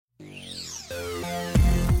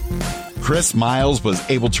Chris Miles was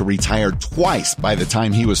able to retire twice by the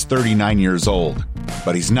time he was 39 years old.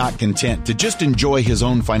 But he's not content to just enjoy his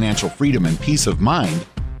own financial freedom and peace of mind.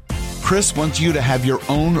 Chris wants you to have your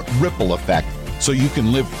own ripple effect so you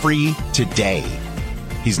can live free today.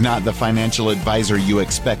 He's not the financial advisor you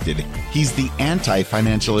expected. He's the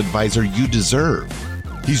anti-financial advisor you deserve.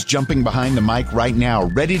 He's jumping behind the mic right now,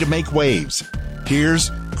 ready to make waves. Here's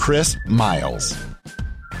Chris Miles.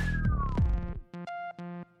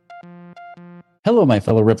 Hello, my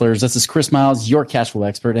fellow Ripplers. This is Chris Miles, your cash flow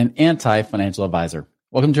expert and anti-financial advisor.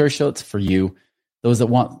 Welcome to our show. It's for you, those that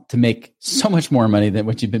want to make so much more money than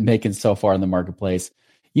what you've been making so far in the marketplace.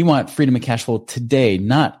 You want freedom and cash flow today,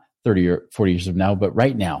 not 30 or 40 years from now, but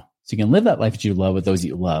right now. So you can live that life that you love with those that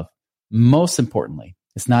you love. Most importantly,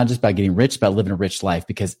 it's not just about getting rich, it's about living a rich life,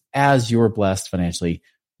 because as you're blessed financially,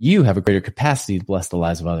 you have a greater capacity to bless the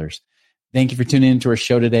lives of others. Thank you for tuning into our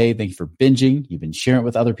show today. Thank you for binging. You've been sharing it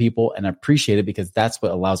with other people, and I appreciate it because that's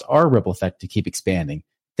what allows our ripple effect to keep expanding.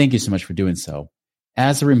 Thank you so much for doing so.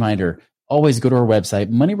 As a reminder, always go to our website,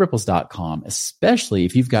 moneyripples.com, especially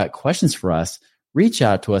if you've got questions for us. Reach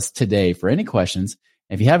out to us today for any questions.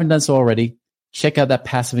 And if you haven't done so already, check out that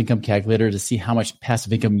passive income calculator to see how much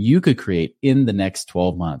passive income you could create in the next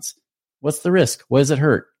 12 months. What's the risk? What does it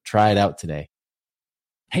hurt? Try it out today.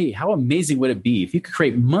 Hey, how amazing would it be if you could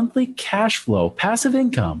create monthly cash flow, passive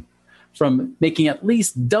income from making at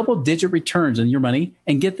least double-digit returns on your money?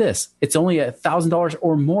 And get this, it's only $1,000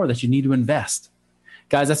 or more that you need to invest.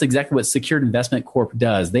 Guys, that's exactly what Secured Investment Corp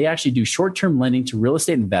does. They actually do short-term lending to real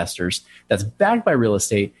estate investors that's backed by real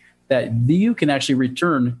estate that you can actually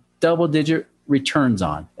return double-digit returns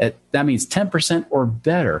on. That means 10% or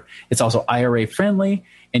better. It's also IRA friendly,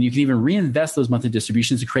 and you can even reinvest those monthly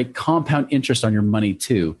distributions to create compound interest on your money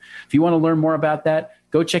too. If you want to learn more about that,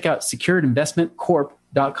 go check out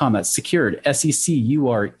securedinvestmentcorp.com. That's secured,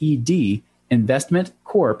 S-E-C-U-R-E-D,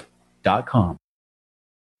 investmentcorp.com. All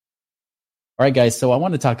right, guys. So I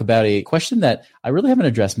want to talk about a question that I really haven't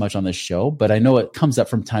addressed much on this show, but I know it comes up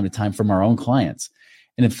from time to time from our own clients.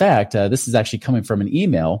 And in fact, this is actually coming from an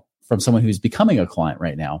email from someone who's becoming a client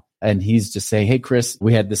right now. And he's just saying, hey, Chris,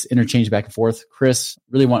 we had this interchange back and forth. Chris,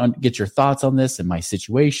 really want to get your thoughts on this and my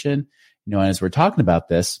situation. And as we're talking about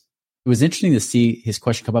this, it was interesting to see his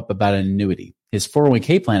question come up about an annuity. His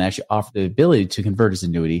 401k plan actually offered the ability to convert his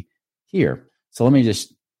annuity here. So let me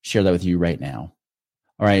just share that with you right now.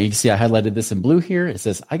 All right, you can see I highlighted this in blue here. It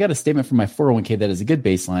says, I got a statement from my 401k that is a good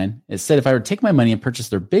baseline. It said if I were to take my money and purchase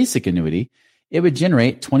their basic annuity, it would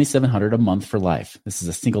generate $2,700 a month for life. This is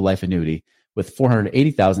a single life annuity with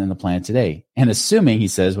 $480,000 in the plan today. And assuming, he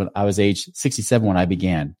says, when I was age 67 when I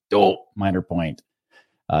began. Minor point.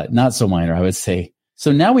 Not so minor, I would say.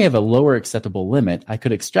 So now we have a lower acceptable limit. I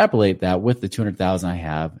could extrapolate that with the $200,000 I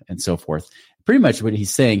have and so forth. Pretty much what he's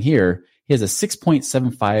saying here, he has a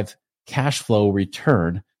 6.75 cash flow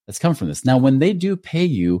return that's come from this. Now, when they do pay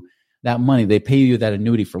you that money, they pay you that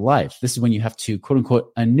annuity for life. This is when you have to, quote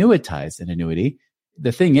unquote, annuitize an annuity.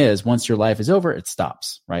 The thing is, once your life is over, it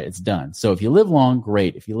stops, right? It's done. So if you live long,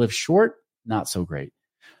 great. If you live short, not so great.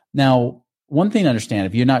 Now, one thing to understand,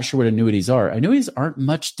 if you're not sure what annuities aren't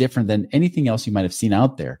much different than anything else you might have seen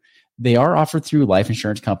out there. They are offered through life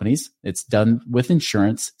insurance companies. It's done with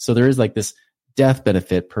insurance. So there is like this death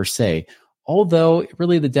benefit per se. Although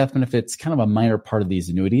really the death benefit's kind of a minor part of these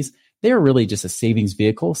annuities. They are really just a savings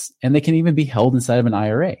vehicle, and they can even be held inside of an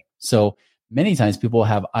IRA. So many times people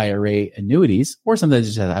have IRA annuities, or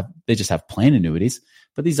sometimes they just have plain annuities.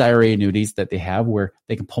 But these IRA annuities that they have where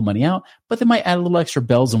they can pull money out, but they might add a little extra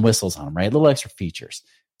bells and whistles on them, right? A little extra features.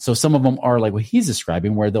 So some of them are like what he's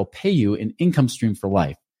describing, where they'll pay you an income stream for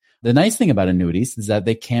life. The nice thing about annuities is that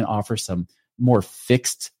they can offer some more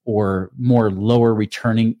fixed or more lower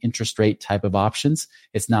returning interest rate type of options.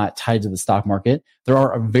 It's not tied to the stock market. There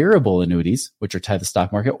are variable annuities, which are tied to the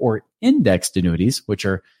stock market, or indexed annuities, which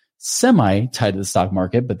are semi tied to the stock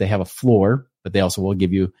market, but they have a floor, but they also will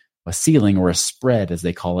give you a ceiling or a spread, as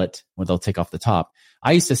they call it, where they'll take off the top.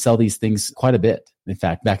 I used to sell these things quite a bit. In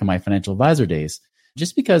fact, back in my financial advisor days,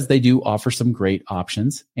 just because they do offer some great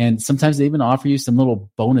options. And sometimes they even offer you some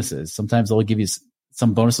little bonuses. Sometimes they'll give you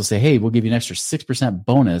some bonus. Will say, hey, we'll give you an extra 6%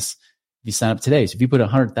 bonus if you sign up today. So if you put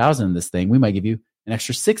 100,000 in this thing, we might give you an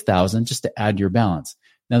extra 6,000 just to add to your balance.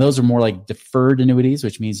 Now, those are more like deferred annuities,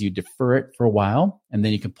 which means you defer it for a while and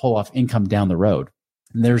then you can pull off income down the road.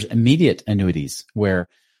 And there's immediate annuities where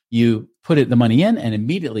you put the money in and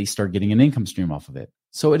immediately start getting an income stream off of it.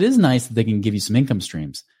 So it is nice that they can give you some income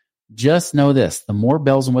streams. Just know this, the more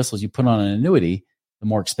bells and whistles you put on an annuity, the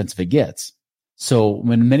more expensive it gets. So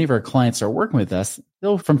when many of our clients are working with us,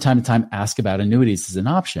 they'll from time to time ask about annuities as an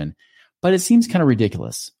option. But it seems kind of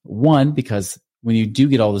ridiculous. One, because when you do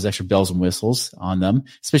get all those extra bells and whistles on them,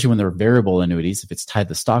 especially when they're variable annuities, if it's tied to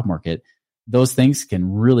the stock market, those things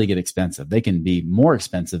can really get expensive. They can be more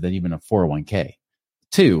expensive than even a 401k.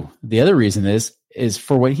 Two, the other reason is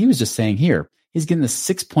for what he was just saying here. He's getting the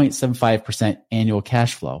 6.75% annual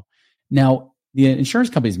cash flow. Now, the insurance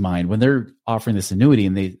company's mind, when they're offering this annuity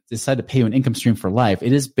and they decide to pay you an income stream for life,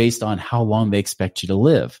 it is based on how long they expect you to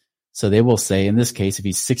live. So they will say, in this case, if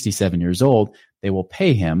he's 67 years old, they will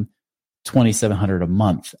pay him $2,700 a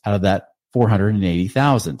month out of that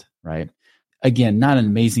 $480,000, right? Again, not an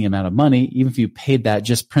amazing amount of money. Even if you paid that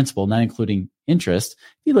just principal, not including interest, if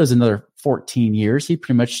he lives another 14 years, he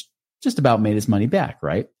pretty much just about made his money back,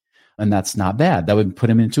 right? And that's not bad. That would put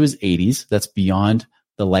him into his 80s. That's beyond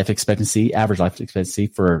the life expectancy, average life expectancy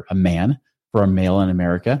for a male in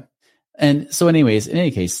America. And so anyways, in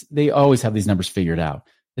any case, they always have these numbers figured out.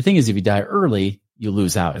 The thing is, if you die early, you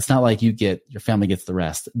lose out. It's not like your family gets the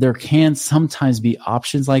rest. There can sometimes be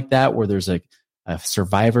options like that where there's a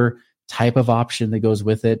survivor type of option that goes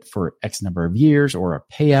with it for X number of years or a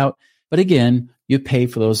payout. But again, you pay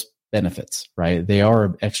for those benefits, right? They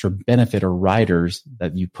are extra benefit or riders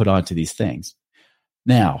that you put onto these things.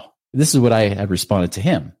 Now, this is what I had responded to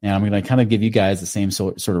him. And I'm going to kind of give you guys the same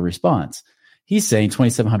sort of response. He's saying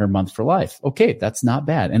 $2,700 a month for life. Okay, that's not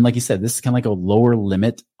bad. And like you said, this is kind of like a lower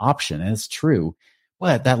limit option. And it's true.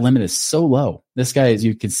 But that limit is so low. This guy, as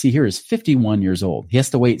you can see here, is 51 years old. He has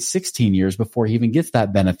to wait 16 years before he even gets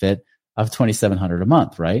that benefit of $2,700 a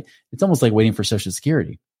month, right? It's almost like waiting for Social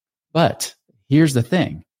Security. But here's the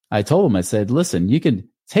thing. I told him, I said, listen, you can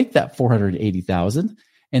take that $480,000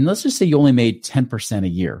 and let's just say you only made 10% a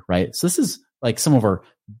year, right? So this is like some of our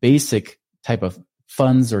basic type of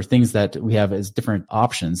funds or things that we have as different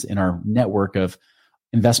options in our network of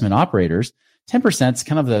investment operators. 10% is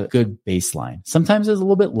kind of the good baseline. Sometimes it's a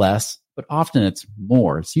little bit less, but often it's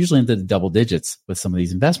more. It's usually into the double digits with some of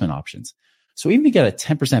these investment options. So even if you get a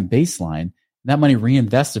 10% baseline, that money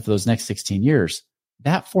reinvested for those next 16 years,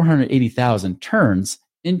 that $480,000 turns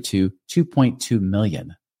into $2.2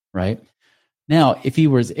 million, right? Now, if he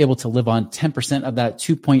was able to live on 10% of that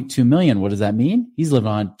 $2.2 million, what does that mean? He's living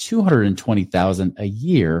on $220,000 a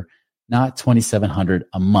year, not $2,700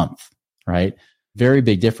 a month, right? Very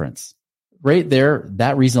big difference. Right there,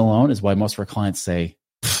 that reason alone is why most of our clients say,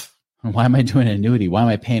 why am I doing an annuity? Why am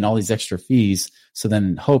I paying all these extra fees? So then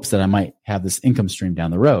in hopes that I might have this income stream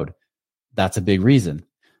down the road. That's a big reason.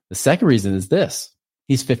 The second reason is this.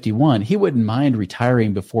 He's 51. He wouldn't mind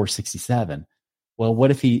retiring before 67. Well, what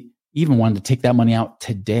if he even wanted to take that money out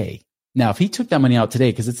today? Now, if he took that money out today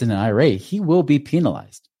because it's in an IRA, he will be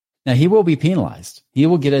penalized. Now, he will be penalized. He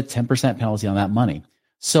will get a 10% penalty on that money.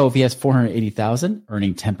 So if he has $480,000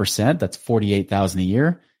 earning 10%, that's $48,000 a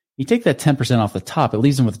year. You take that 10% off the top, it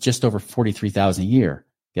leaves him with just over $43,000 a year.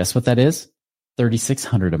 Guess what that is?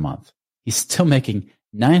 $3,600 a month. He's still making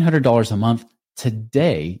 $900 a month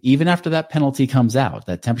today, even after that penalty comes out,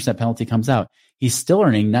 that 10% penalty comes out. He's still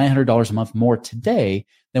earning $900 a month more today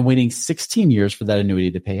than waiting 16 years for that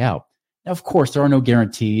annuity to pay out. Now, of course, there are no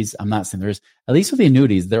guarantees. I'm not saying there's, at least with the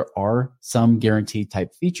annuities, there are some guarantee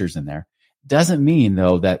type features in there. Doesn't mean,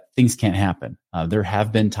 though, that things can't happen. There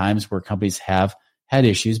have been times where companies have had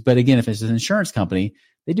issues. But again, if it's an insurance company,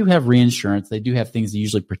 they do have reinsurance. They do have things that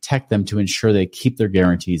usually protect them to ensure they keep their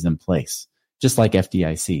guarantees in place, just like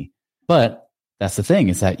FDIC. But that's the thing,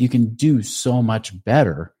 is that you can do so much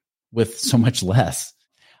better with so much less.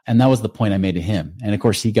 And that was the point I made to him. And of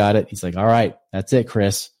course, he got it. He's like, all right, that's it,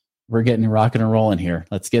 Chris. We're getting rocking and rolling here.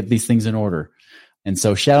 Let's get these things in order. And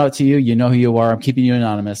so shout out to you. You know who you are. I'm keeping you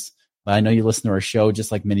anonymous. But I know you listen to our show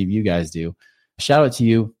just like many of you guys do. Shout out to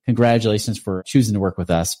you. Congratulations for choosing to work with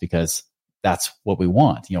us, because that's what we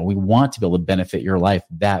want. You know, we want to be able to benefit your life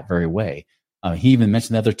that very way. He even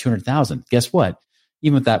mentioned the other $200,000. Guess what?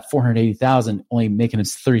 Even with that $480,000 only making it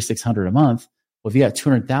 $3,600 a month. Well, if you got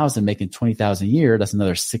 $200,000 making $20,000 a year, that's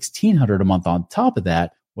another $1,600 a month on top of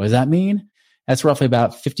that. What does that mean? That's roughly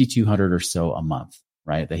about $5,200 or so a month,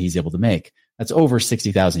 right? That he's able to make. That's over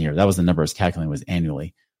 $60,000 a year. That was the number I was calculating, was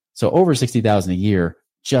annually. So over $60,000 a year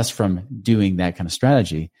just from doing that kind of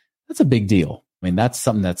strategy. That's a big deal. I mean, that's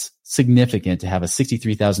something that's significant to have a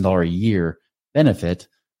 $63,000 a year benefit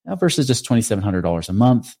versus just $2,700 a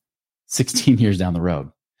month, 16 years down the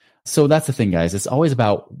road. So that's the thing, guys. It's always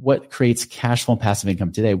about what creates cash flow and passive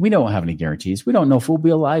income today. We don't have any guarantees. We don't know if we'll be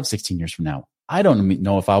alive 16 years from now. I don't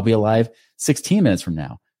know if I'll be alive 16 minutes from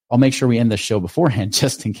now. I'll make sure we end the show beforehand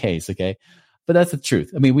just in case, okay? But that's the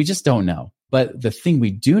truth. I mean, we just don't know. But the thing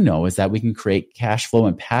we do know is that we can create cash flow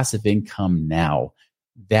and passive income now.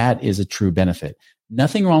 That is a true benefit.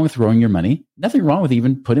 Nothing wrong with throwing your money. Nothing wrong with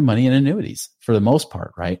even putting money in annuities for the most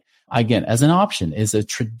part, right? Again, as an option, is a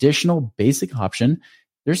traditional basic option.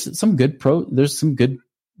 There's some good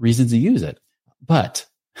reasons to use it. But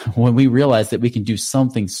when we realize that we can do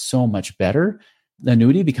something so much better, the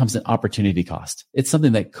annuity becomes an opportunity cost. It's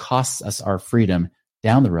something that costs us our freedom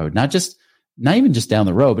down the road, not even just down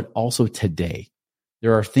the road, but also today.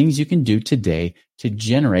 There are things you can do today to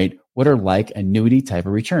generate what are like annuity type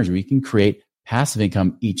of returns, where you can create passive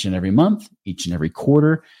income each and every month, each and every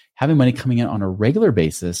quarter, having money coming in on a regular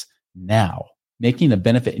basis now, making a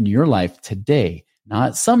benefit in your life today,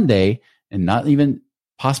 not someday, and not even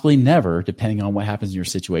possibly never, depending on what happens in your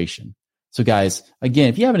situation. So guys, again,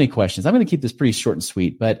 if you have any questions, I'm going to keep this pretty short and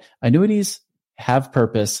sweet, but annuities have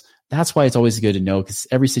purpose. That's why it's always good to know, because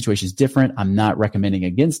every situation is different. I'm not recommending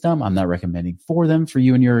against them. I'm not recommending for them for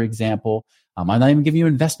you in your example. I'm not even giving you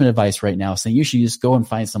investment advice right now, saying you should just go and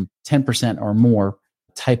find some 10% or more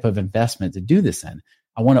type of investment to do this in.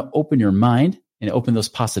 I want to open your mind and open those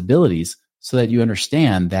possibilities so that you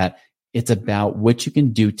understand that it's about what you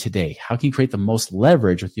can do today. How can you create the most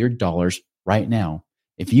leverage with your dollars right now?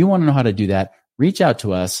 If you want to know how to do that, reach out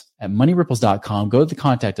to us at moneyripples.com. Go to the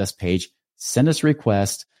contact us page, send us a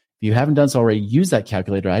request. If you haven't done so already, use that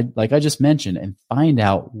calculator, like I just mentioned, and find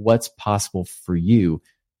out what's possible for you.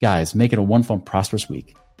 Guys, make it a wonderful and prosperous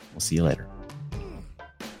week. We'll see you later.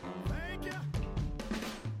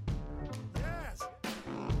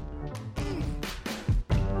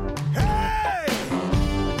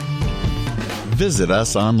 Visit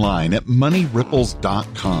us online at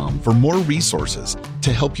moneyripples.com for more resources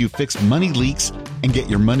to help you fix money leaks and get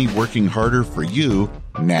your money working harder for you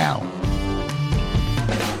now.